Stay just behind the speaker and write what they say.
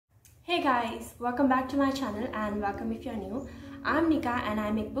Hey guys, welcome back to my channel and welcome if you're new. I'm Nika and I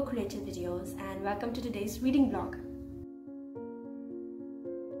make book related videos, and welcome to today's reading vlog.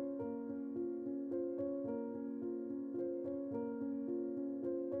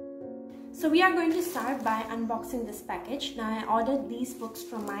 So we are going to start by unboxing this package. Now I ordered these books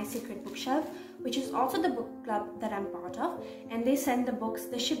from my secret bookshelf, which is also the book club that I'm part of, and they send the books,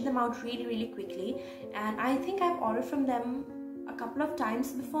 they ship them out really quickly, and I think I've ordered from them a couple of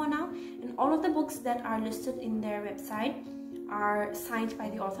times before now, and all of the books that are listed in their website are signed by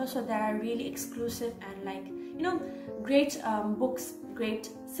the author, so they are really exclusive and great books, great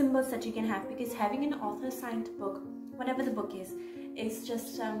symbols that you can have, because having an author signed book, whatever the book is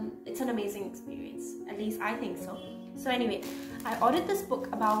just it's an amazing experience, at least I think so. So anyway, I ordered this book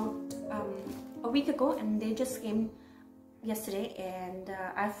about a week ago and they just came yesterday, and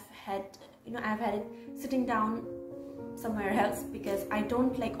I've had it sitting down somewhere else because I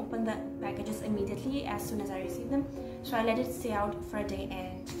don't like open the packages immediately as soon as I receive them, so I let it stay out for a day,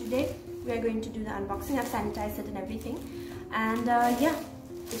 and today we are going to do the unboxing. I've sanitized it and everything, and yeah,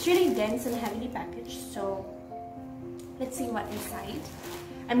 it's really dense and heavily packaged, so let's see what's inside.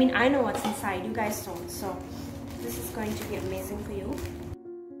 I mean, I know what's inside, you guys don't, so this is going to be amazing for you.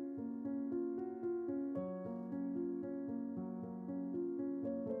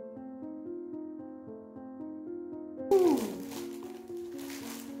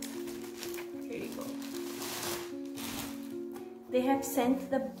 They have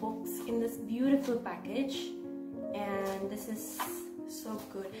sent the books in this beautiful package, and this is so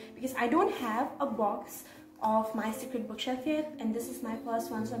good because I don't have a box of my secret bookshelf yet, and this is my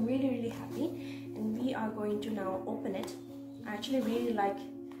first one, so I'm really happy, and we are going to now open it. I actually really like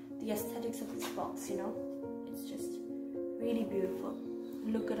the aesthetics of this box, it's just really beautiful.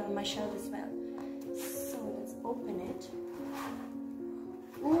 Look good on my shelf as well. So let's open it.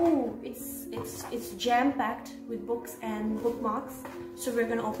 Ooh, it's jam-packed with books and bookmarks, so we're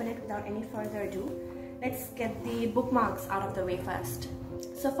gonna open it without any further ado. Let's get the bookmarks out of the way first.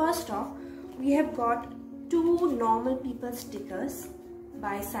 So first off, we have got 2 normal people stickers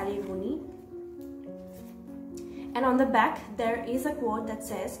by Sally Rooney, and on the back there is a quote that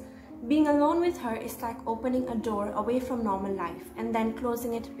says, "Being alone with her is like opening a door away from normal life and then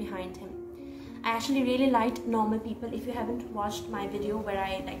closing it behind him." I actually really liked Normal People. If you haven't watched my video where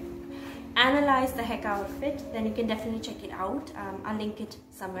I analyze the heck out of it, then you can definitely check it out. I'll link it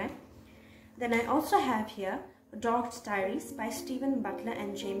somewhere. Then I also have here Dogged Diaries by Stephen Butler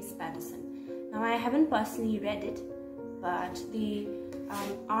and James Patterson. Now I haven't personally read it, but the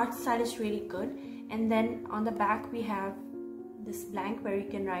art style is really good. And then on the back we have this blank where you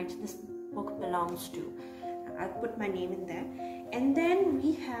can write "This book belongs to." I'll put my name in there. And then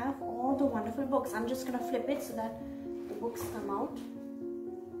we have all the wonderful books. I'm just gonna flip it so that the books come out.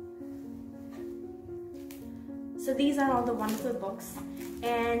 So these are all the wonderful books,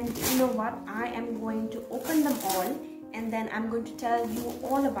 and you know what, I am going to open them all and then I'm going to tell you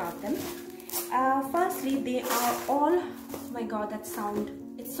all about them. Firstly, they are all, oh my god, that sound,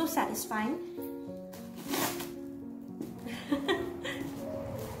 it's so satisfying.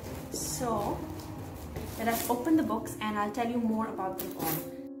 So let us open the books and I'll tell you more about them all.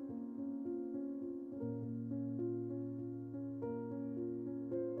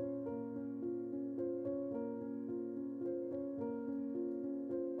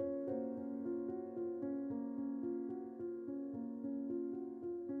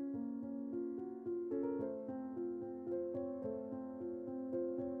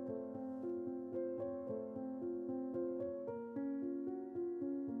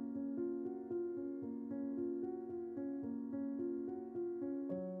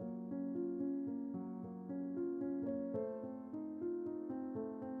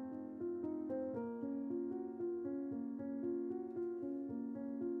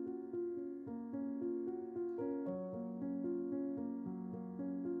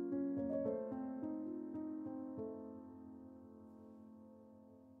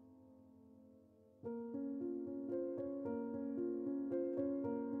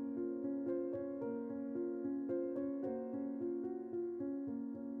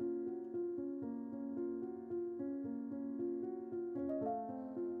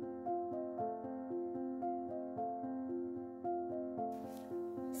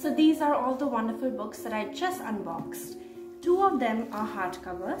 So these are all the wonderful books that I just unboxed. 2 of them are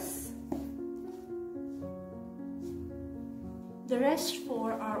hardcovers. The rest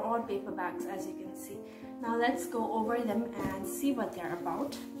 4 are all paperbacks, as you can see. Now let's go over them and see what they're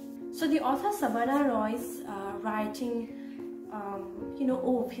about. So the author Sabarna Roy's writing,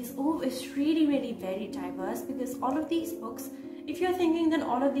 his oeuvre is really very diverse, because all of these books, If you're thinking that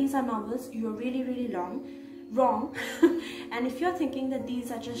all of these are novels, you're really wrong. And if you're thinking that these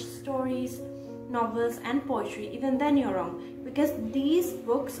are just stories, novels and poetry, even then you're wrong, because these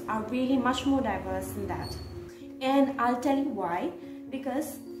books are really much more diverse than that. And I'll tell you why.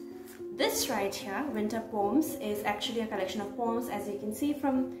 Because this right here, Winter Poems, is actually a collection of poems, as you can see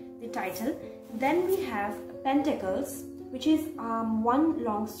from the title. Then we have Pentacles, which is one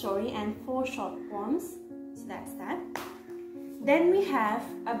long story and 4 short poems, so that's that. Then we have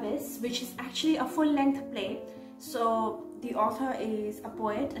Abyss, which is actually a full-length play. So the author is a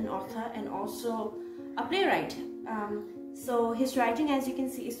poet, an author, and also a playwright. So his writing, as you can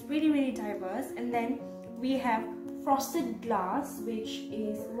see, is really diverse. And then we have Frosted Glass, which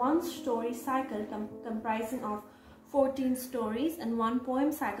is one story cycle comprising of 14 stories and one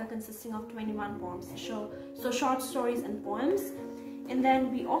poem cycle consisting of 21 poems. So short stories and poems. And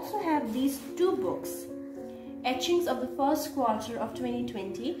then we also have these 2 books, Etchings of the First Quarter of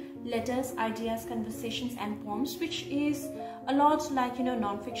 2020, Letters, Ideas, Conversations and Poems, which is a lot like, you know,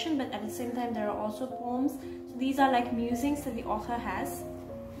 non-fiction, but at the same time there are also poems. So these are like musings that the author has.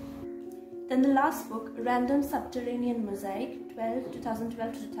 Then the last book, Random Subterranean Mosaic,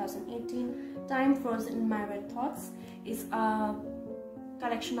 2012 to 2018, Time Frozen in My Red Thoughts, is a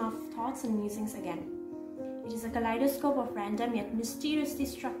collection of thoughts and musings again. It is a kaleidoscope of random yet mysteriously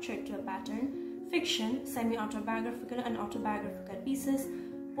structured to a pattern, fiction, semi-autobiographical and autobiographical pieces,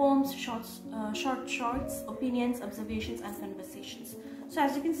 poems, shorts, opinions, observations and conversations. So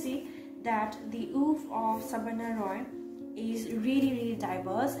as you can see that the oeuvre of Sabarna Roy is really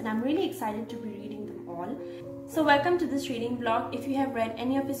diverse, and I'm really excited to be reading them all. So welcome to this reading vlog. If you have read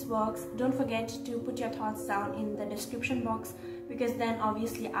any of his works, don't forget to put your thoughts down in the description box, because then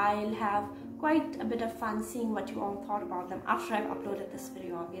obviously I'll have quite a bit of fun seeing what you all thought about them after I've uploaded this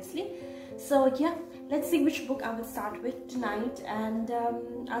video, obviously. So yeah, let's see which book I will start with tonight, and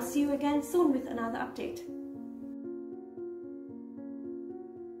I'll see you again soon with another update.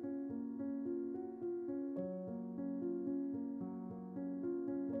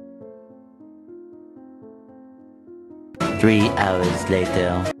 Three hours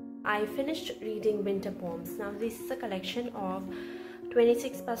later. I finished reading Winter Poems. Now this is a collection of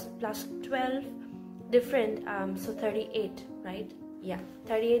 26 plus 12 different, so 38, right? Yeah,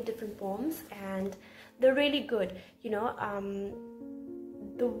 38 different poems, and they're really good. You know,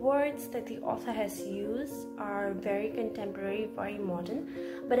 the words that the author has used are very contemporary, very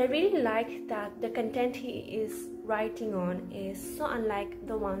modern, but I really like that the content he is writing on is so unlike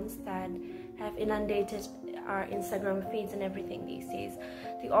the ones that have inundated our Instagram feeds and everything these days.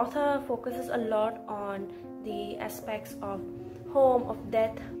 The author focuses a lot on the aspects of home, of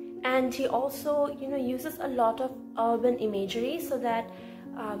death, and he also, you know, uses a lot of urban imagery, so that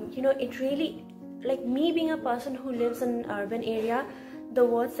you know, it really, like me being a person who lives in an urban area, the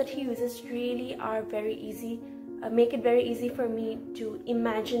words that he uses really are very easy, make it very easy for me to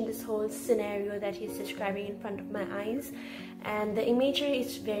imagine this whole scenario that he's describing in front of my eyes. And the imagery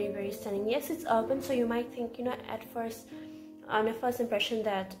is very stunning. Yes, it's urban, so you might think, you know, at first, on a first impression,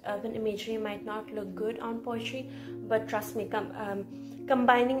 that urban imagery might not look good on poetry, but trust me,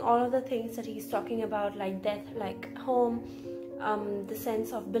 combining all of the things that he's talking about, like death, like home, the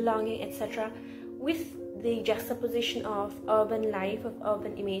sense of belonging, etc., with the juxtaposition of urban life, of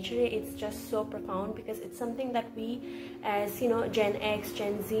urban imagery, it's just so profound, because it's something that we, as you know, Gen X,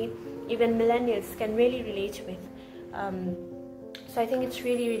 Gen Z, even millennials, can really relate with. So I think it's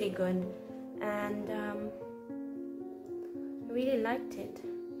really good, and I really liked it.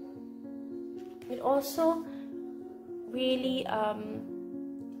 It also really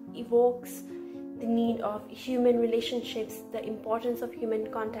evokes the need of human relationships, the importance of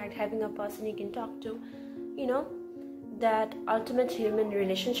human contact, having a person you can talk to, you know, that ultimate human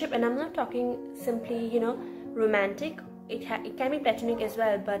relationship. And I'm not talking simply, you know, romantic. It can be platonic as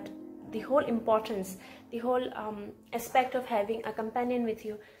well, but the whole importance, the whole aspect of having a companion with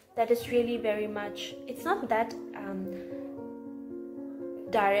you, that is really very much, it's not that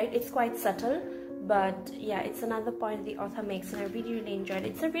direct, it's quite subtle, but yeah, it's another point the author makes, and I really enjoyed it.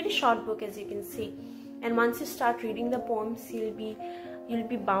 It's a really short book, as you can see, and once you start reading the poems, you'll be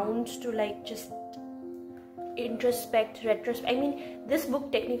bound to like just retrospect. I mean, this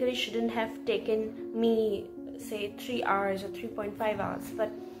book technically shouldn't have taken me, say, 3 hours or 3.5 hours,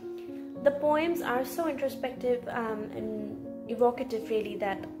 but the poems are so introspective and evocative, really,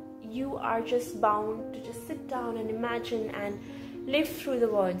 that you are just bound to just sit down and imagine and live through the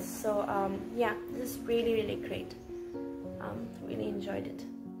words. So yeah, this is really great. Really enjoyed it.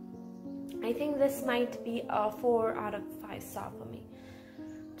 I think this might be a 4 out of 5 star for me.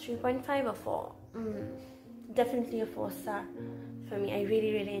 3.5 or 4. definitely a 4-star for me. I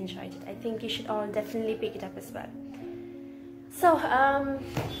really enjoyed it. I think you should all definitely pick it up as well. So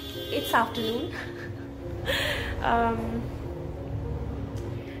it's afternoon.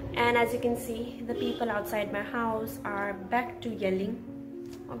 And as you can see, the people outside my house are back to yelling.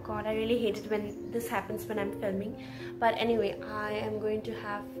 Oh god, I really hate it when this happens when I'm filming. But anyway, I am going to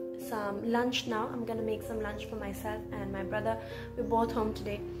have some lunch now. I'm gonna make some lunch for myself and my brother. We're both home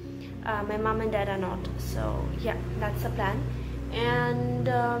today. My mom and dad are not. So yeah, that's the plan. And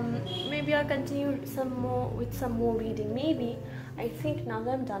maybe I'll continue with some more reading. Maybe, I think now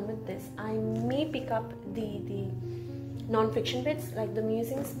that I'm done with this, I may pick up the non-fiction bits, like the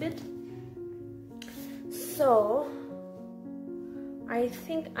musings bit. So I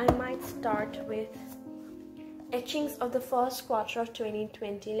think I might start with Etchings of the First Quarter of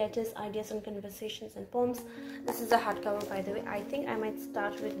 2020, Letters, Ideas and Conversations and Poems. This is a hardcover, by the way. I think I might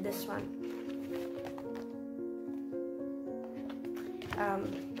start with this one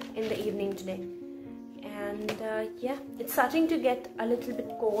in the evening today. And yeah, it's starting to get a little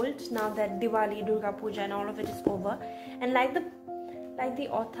bit cold now that Diwali, Durga Puja and all of it is over. And like the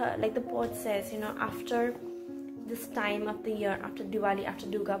author, like the poet says, you know, after this time of the year, after Diwali, after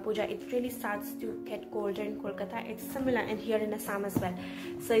Durga Puja, it really starts to get colder in Kolkata. It's similar in here in Assam as well.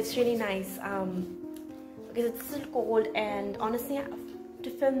 So it's really nice because it's still cold. And honestly, to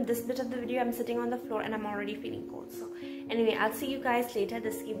film this bit of the video, I'm sitting on the floor and I'm already feeling cold. So anyway, I'll see you guys later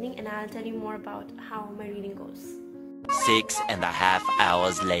this evening and I'll tell you more about how my reading goes. 6.5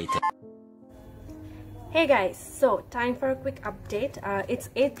 hours later. Hey guys, so time for a quick update. It's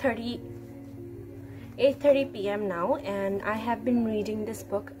 8:30 p.m. now, and I have been reading this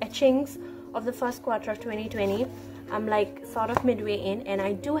book, Etchings of the First Quarter of 2020. I'm like sort of midway in, and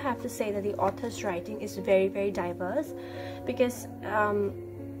I do have to say that the author's writing is very diverse, because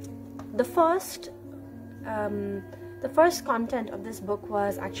the first content of this book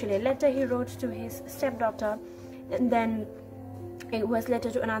was actually a letter he wrote to his stepdaughter, and then it was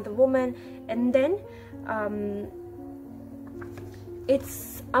letter to another woman, and then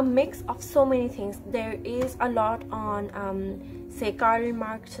it's a mix of so many things. There is a lot on say Karl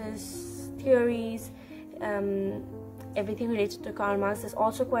Marx's theories, everything related to Karl Marx. There's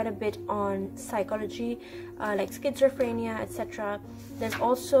also quite a bit on psychology, like schizophrenia, etc. There's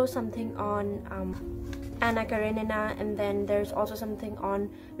also something on Anna Karenina, and then there's also something on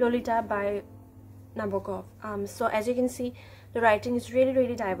Lolita by Nabokov. So as you can see, the writing is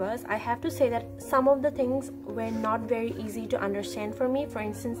really diverse. I have to say that some of the things were not very easy to understand for me. For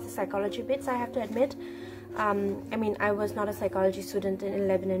instance, the psychology bits, I have to admit. I mean, I was not a psychology student in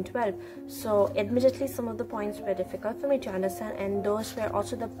 11 and 12, so admittedly some of the points were difficult for me to understand, and those were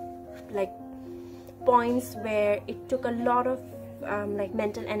also the points where it took a lot of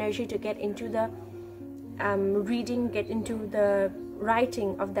mental energy to get into the reading, get into the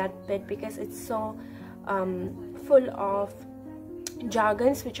writing of that bit, because it's so full of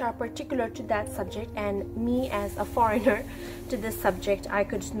jargons which are particular to that subject, and me as a foreigner to this subject, I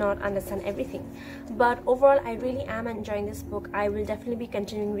could not understand everything. But overall, I really am enjoying this book. I will definitely be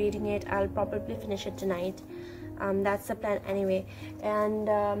continuing reading it. I'll probably finish it tonight. That's the plan anyway. And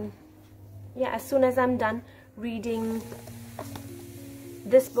yeah, as soon as I'm done reading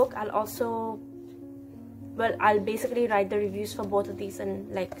this book, I'll basically write the reviews for both of these and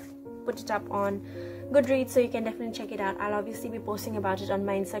put it up on Goodreads, so you can definitely check it out. I'll obviously be posting about it on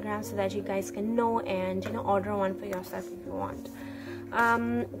my Instagram so that you guys can know and order one for yourself if you want.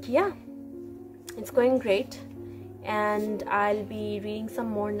 Yeah, it's going great, and I'll be reading some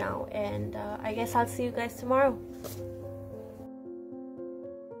more now, and I guess I'll see you guys tomorrow.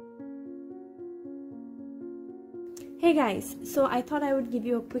 Hey guys, so I thought I would give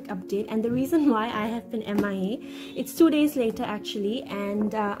you a quick update, and the reason why I have been MIA, it's 2 days later actually,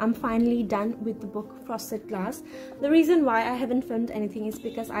 and I'm finally done with the book Frosted Glass. The reason why I haven't filmed anything is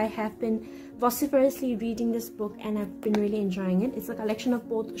because I have been vociferously reading this book and I've been really enjoying it. It's a collection of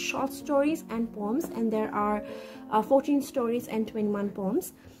both short stories and poems, and there are 14 stories and 21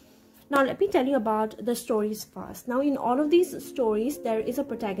 poems. Now let me tell you about the stories first. Now in all of these stories there is a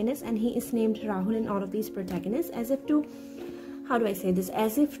protagonist, and he is named Rahul in all of these protagonists, as if to, how do I say this,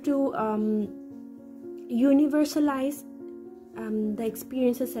 as if to universalize the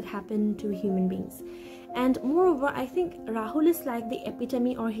experiences that happen to human beings. And moreover, I think Rahul is like the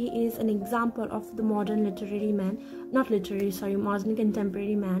epitome, or he is an example of the modern literary man, modern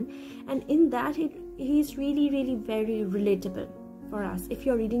contemporary man, and in that he's really very relatable for us. If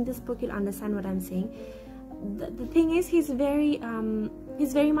you're reading this book, you'll understand what I'm saying. The thing is, he's very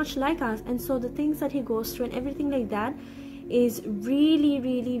much like us, and so the things that he goes through and everything like that is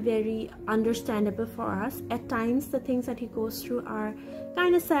really very understandable for us. At times the things that he goes through are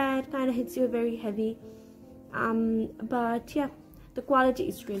kind of sad, kind of hits you very heavy, but yeah, the quality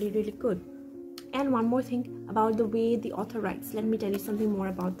is really good. And one more thing about the way the author writes, let me tell you something more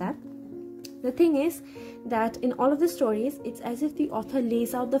about that. The thing is that in all of the stories, it's as if the author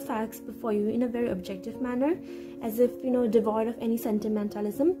lays out the facts before you in a very objective manner, as if, you know, devoid of any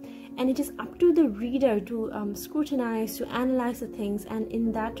sentimentalism, and it is up to the reader to scrutinize, to analyze the things. And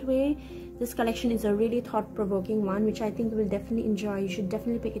in that way, this collection is a really thought-provoking one, which I think you will definitely enjoy. You should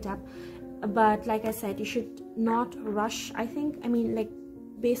definitely pick it up, but like I said, you should not rush. I mean, like,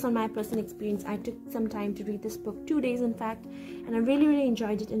 based on my personal experience, I took some time to read this book, 2 days in fact, and I really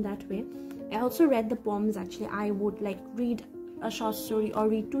enjoyed it in that way. I also read the poems. Actually, I would like read a short story or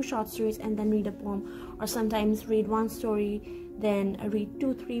read 2 short stories and then read a poem, or sometimes read 1 story then read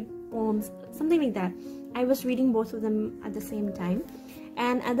 2-3 poems, something like that. I was reading both of them at the same time.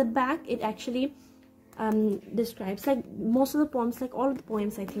 And at the back it actually describes, like, most of the poems, like all of the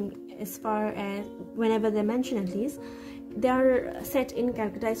poems, I think, as far as whenever they're mentioned, at least they are set in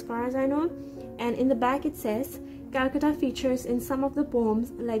Calcutta as far as I know. And in the back it says, Calcutta features in some of the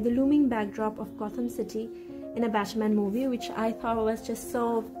poems like the looming backdrop of Gotham City in a Batman movie, which I thought was just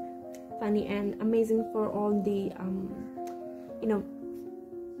so funny and amazing for all the you know,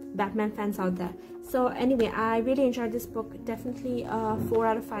 Batman fans out there. So anyway, I really enjoyed this book. Definitely 4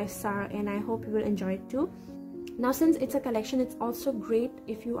 out of 5 star, and I hope you will enjoy it too. Now, since it's a collection, it's also great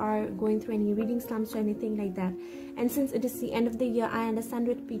if you are going through any reading slumps or anything like that. And since it is the end of the year, I understand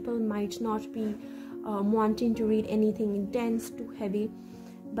that people might not be wanting to read anything intense, too heavy,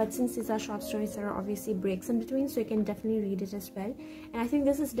 but since these are short stories, there are obviously breaks in between, so you can definitely read it as well. And I think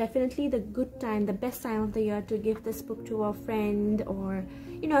this is definitely the good time, the best time of the year to give this book to a friend, or,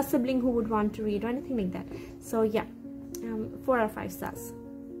 you know, a sibling who would want to read, or anything like that. So yeah, 4 out of 5 stars.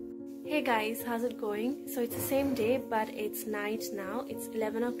 Hey guys, how's it going? So it's the same day, but it's night now. It's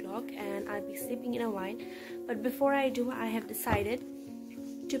 11 o'clock and I'll be sleeping in a while. But before I do, I have decided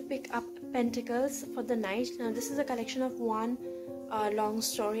to pick up Pentacles for the night. Now this is a collection of 1 long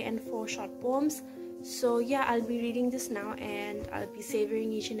story and 4 short poems. So yeah, I'll be reading this now and I'll be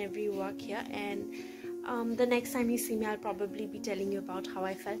savoring each and every work here. And the next time you see me, I'll probably be telling you about how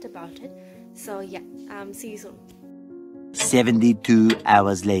I felt about it. So yeah, see you soon. 72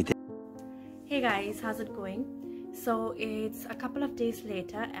 hours later. Hey guys, how's it going? So it's a couple of days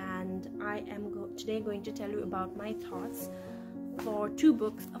later and I am today going to tell you about my thoughts for 2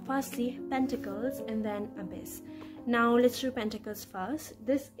 books. Firstly, Pentacles, and then Abyss. Now let's do Pentacles first.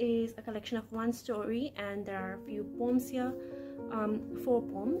 This is a collection of 1 story and there are a few poems here, 4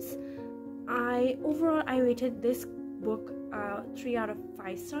 poems. Overall I rated this book 3 out of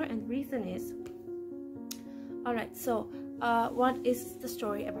 5 star, and the reason is, alright, so what is the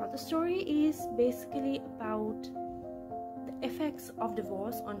story about? The story is basically about the effects of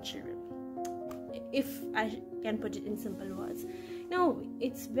divorce on children, if I can put it in simple words. Now,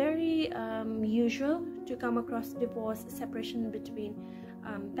 it's very usual to come across divorce, separation between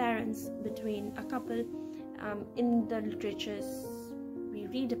parents, between a couple, in the literatures we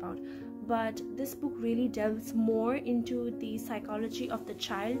read about. But this book really delves more into the psychology of the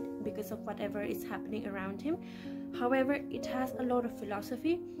child because of whatever is happening around him. However, it has a lot of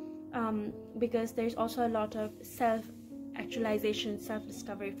philosophy because there's also a lot of self-actualization,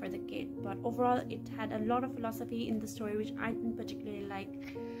 self-discovery for the kid. But overall, it had a lot of philosophy in the story, which I didn't particularly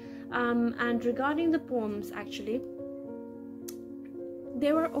like. And regarding the poems, actually,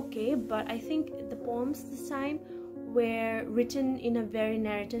 they were okay, but I think the poems this time were written in a very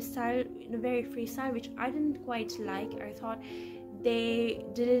narrative style, in a very free style, which I didn't quite like. I thought they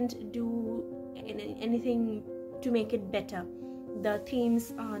didn't do anything to make it better, the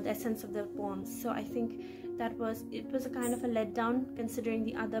themes, the essence of the poems. So I think it was a kind of a letdown considering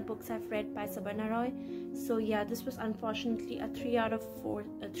the other books I've read by Sabarna Roy. So yeah, this was unfortunately a 3 out of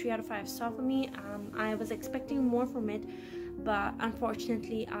 5 star for me. I was expecting more from it, but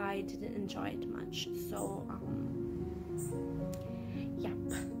unfortunately I didn't enjoy it much. So yeah,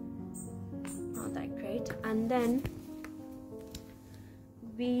 not that great. And then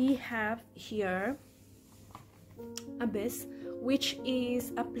we have here Abyss, which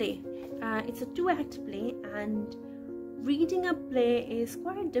is a play. It's a 2-act play, and reading a play is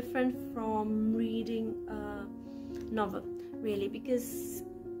quite different from reading a novel, really, because,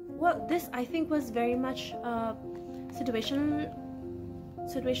 well, this I think was very much situational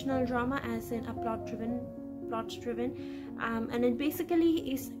drama, as in a plot driven, and it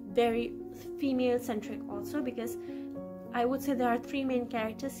basically is very female centric also, because I would say there are 3 main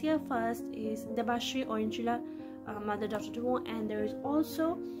characters here. First is Debashri or Angela, mother-daughter duo, and there is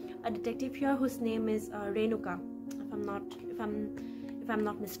also a detective here whose name is Renuka, if I'm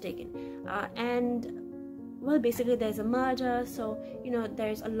not mistaken. And well, basically there's a murder, so you know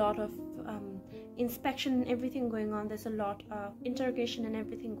there's a lot of inspection and everything going on. There's a lot of interrogation and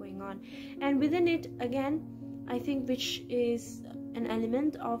everything going on, and within it, again, I think, which is an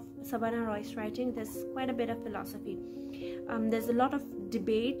element of Sabarna Roy's writing, there's quite a bit of philosophy. There's a lot of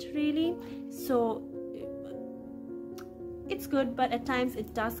debate, really, so it's good, but at times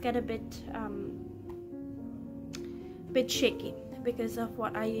it does get a bit shaky because of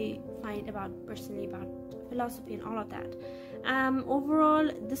what I find personally about philosophy and all of that. Overall,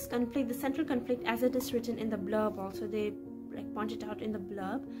 this conflict, the central conflict as it is written in the blurb, also they like pointed out in the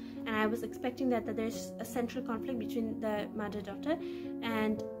blurb, and I was expecting that there's a central conflict between the mother-daughter,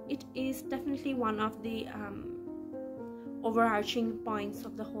 and it is definitely one of the overarching points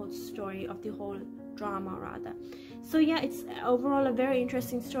of the whole story, of the whole drama rather. So yeah, it's overall a very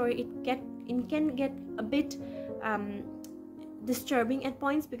interesting story. It can get a bit disturbing at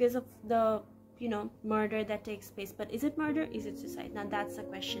points because of the murder that takes place. But is it murder? Is it suicide? Now that's the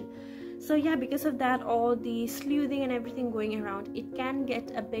question. So yeah, because of that, all the sleuthing and everything going around, it can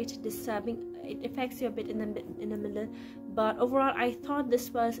get a bit disturbing. It affects you a bit in the middle. But overall, I thought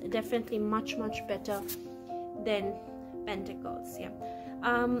this was definitely much better than Pentacles. Yeah.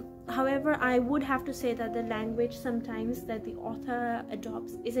 However, I would have to say that the language sometimes that the author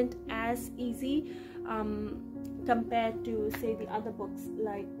adopts isn't as easy compared to, say, the other books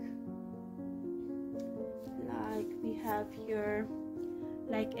like we have here,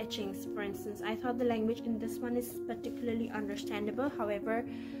 like etchings, for instance. I thought the language in this one is particularly understandable. However,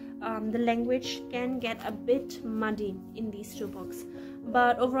 the language can get a bit muddy in these two books.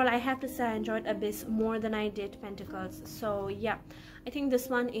 But overall, I have to say I enjoyed Abyss more than I did Pentacles. So yeah, I think this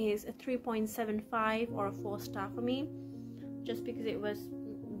one is a 3.75 or a 4-star for me, just because it was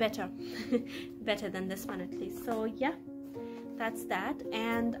better better than this one at least. So yeah, that's that.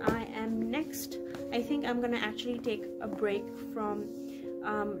 And I am next, I think I'm gonna actually take a break from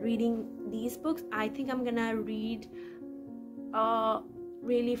reading these books. I think I'm gonna read a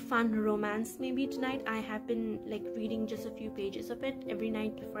really fun romance maybe tonight. I have been like reading just a few pages of it every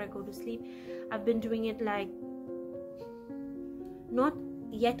night before I go to sleep. I've been doing it like not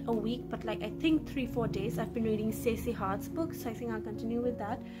yet a week, but like I think 3-4 days. I've been reading Stacey Hart's books, so I think I'll continue with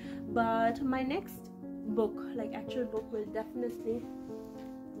that. But my next book, like actual book, will definitely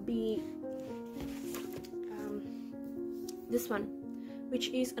be this one, which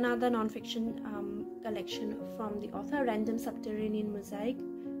is another non-fiction collection from the author, Random Subterranean Mosaic,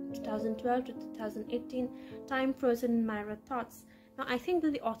 2012 to 2018, Time Frozen in Myra Thoughts. Now I think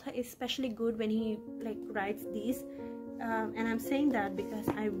that the author is especially good when he like writes these, and I'm saying that because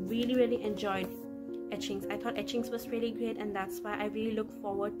I really enjoyed Etchings. I thought Etchings was really great, and that's why I really look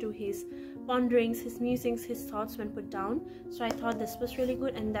forward to his ponderings, his musings, his thoughts when put down. So I thought this was really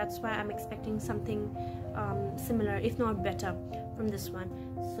good, and that's why I'm expecting something similar, if not better, from this one.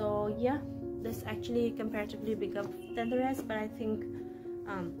 So yeah, this actually comparatively bigger than the rest, but I think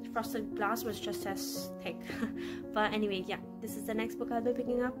Frosted Glass was just as thick. But anyway, yeah, this is the next book I'll be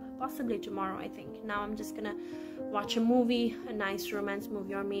picking up possibly tomorrow, I think. Now I'm just gonna watch a movie, a nice romance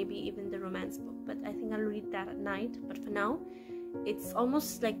movie, or maybe even the romance book, but I think I'll read that at night. But for now, it's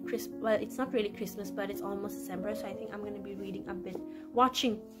almost like well, it's not really Christmas, but it's almost December, so I think I'm gonna be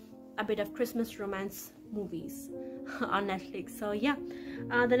watching a bit of Christmas romance movies on Netflix. So yeah,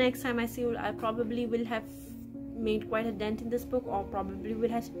 the next time I see you, I probably will have made quite a dent in this book, or probably will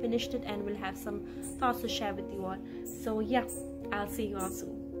have finished it and will have some thoughts to share with you all. So yeah, I'll see you all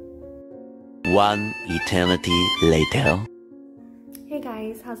soon. One eternity later. Hey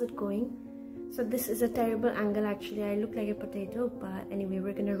guys, how's it going? So this is a terrible angle, actually. I look like a potato, but anyway,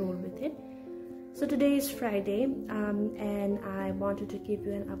 we're gonna roll with it. So today is Friday, and I wanted to give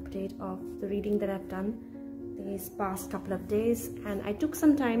you an update of the reading that I've done these past couple of days. And I took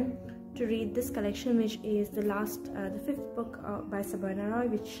some time to read this collection, which is the 5th book by Sabarna Roy,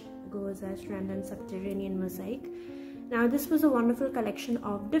 which goes as Random Subterranean Mosaic. Now this was a wonderful collection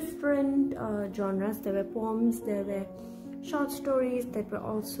of different genres. There were poems, there were short stories, there were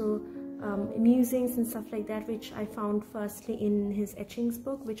also musings and stuff like that, which I found firstly in his Etchings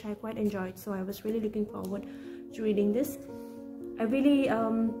book, which I quite enjoyed. So I was really looking forward to reading this. I really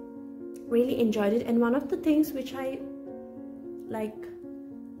enjoyed it, and one of the things which I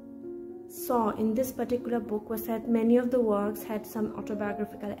saw in this particular book was that many of the works had some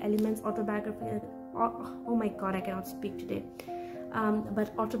autobiographical elements, oh my god, I cannot speak today,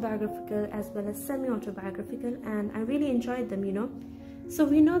 but autobiographical as well as semi-autobiographical, and I really enjoyed them, you know. So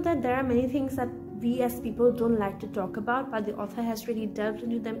we know that there are many things that we as people don't like to talk about, but the author has really delved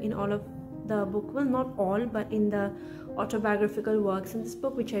into them in all of the book. Well, not all, but in the autobiographical works in this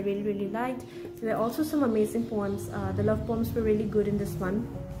book, which I really liked. So there are also some amazing poems. The love poems were really good in this one,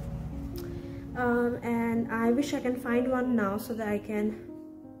 and I wish I can find one now so that I can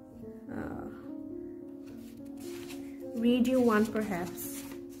read you one perhaps.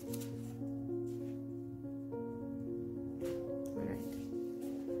 Alright.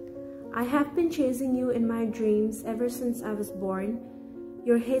 I have been chasing you in my dreams ever since I was born.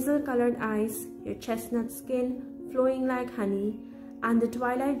 Your hazel-colored eyes, your chestnut skin flowing like honey, and the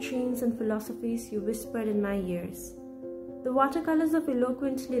twilight dreams and philosophies you whispered in my ears. The watercolors of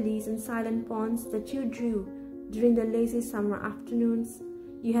eloquent lilies and silent ponds that you drew during the lazy summer afternoons.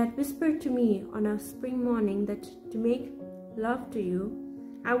 You had whispered to me on a spring morning that to make love to you,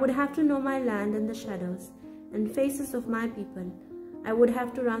 I would have to know my land and the shadows and faces of my people. I would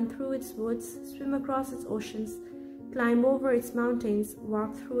have to run through its woods, swim across its oceans, climb over its mountains,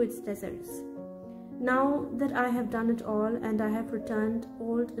 walk through its deserts. Now that I have done it all and I have returned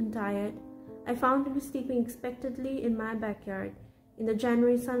old and tired, I found you sleeping expectantly in my backyard in the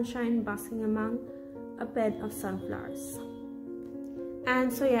January sunshine, basking among a bed of sunflowers.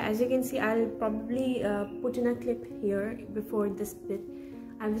 And so yeah, as you can see, I'll probably put in a clip here before this bit.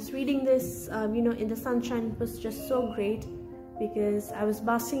 I was reading this in the sunshine. It was just so great because I was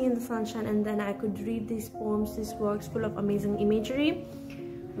basking in the sunshine, and then I could read these poems, these works full of amazing imagery.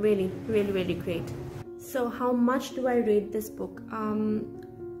 Really great. So how much do I rate this book?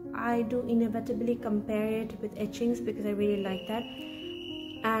 I do inevitably compare it with etchings because I really like that,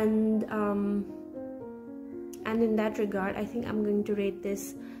 and in that regard, I think I'm going to rate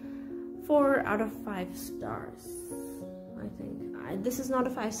this 4 out of 5 stars. I think this is not a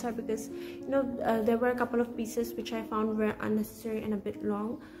 5-star because there were a couple of pieces which I found were unnecessary and a bit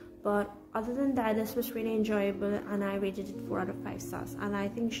long, but other than that, this was really enjoyable, and I rated it 4 out of 5 stars, and I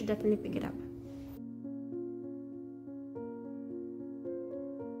think you should definitely pick it up.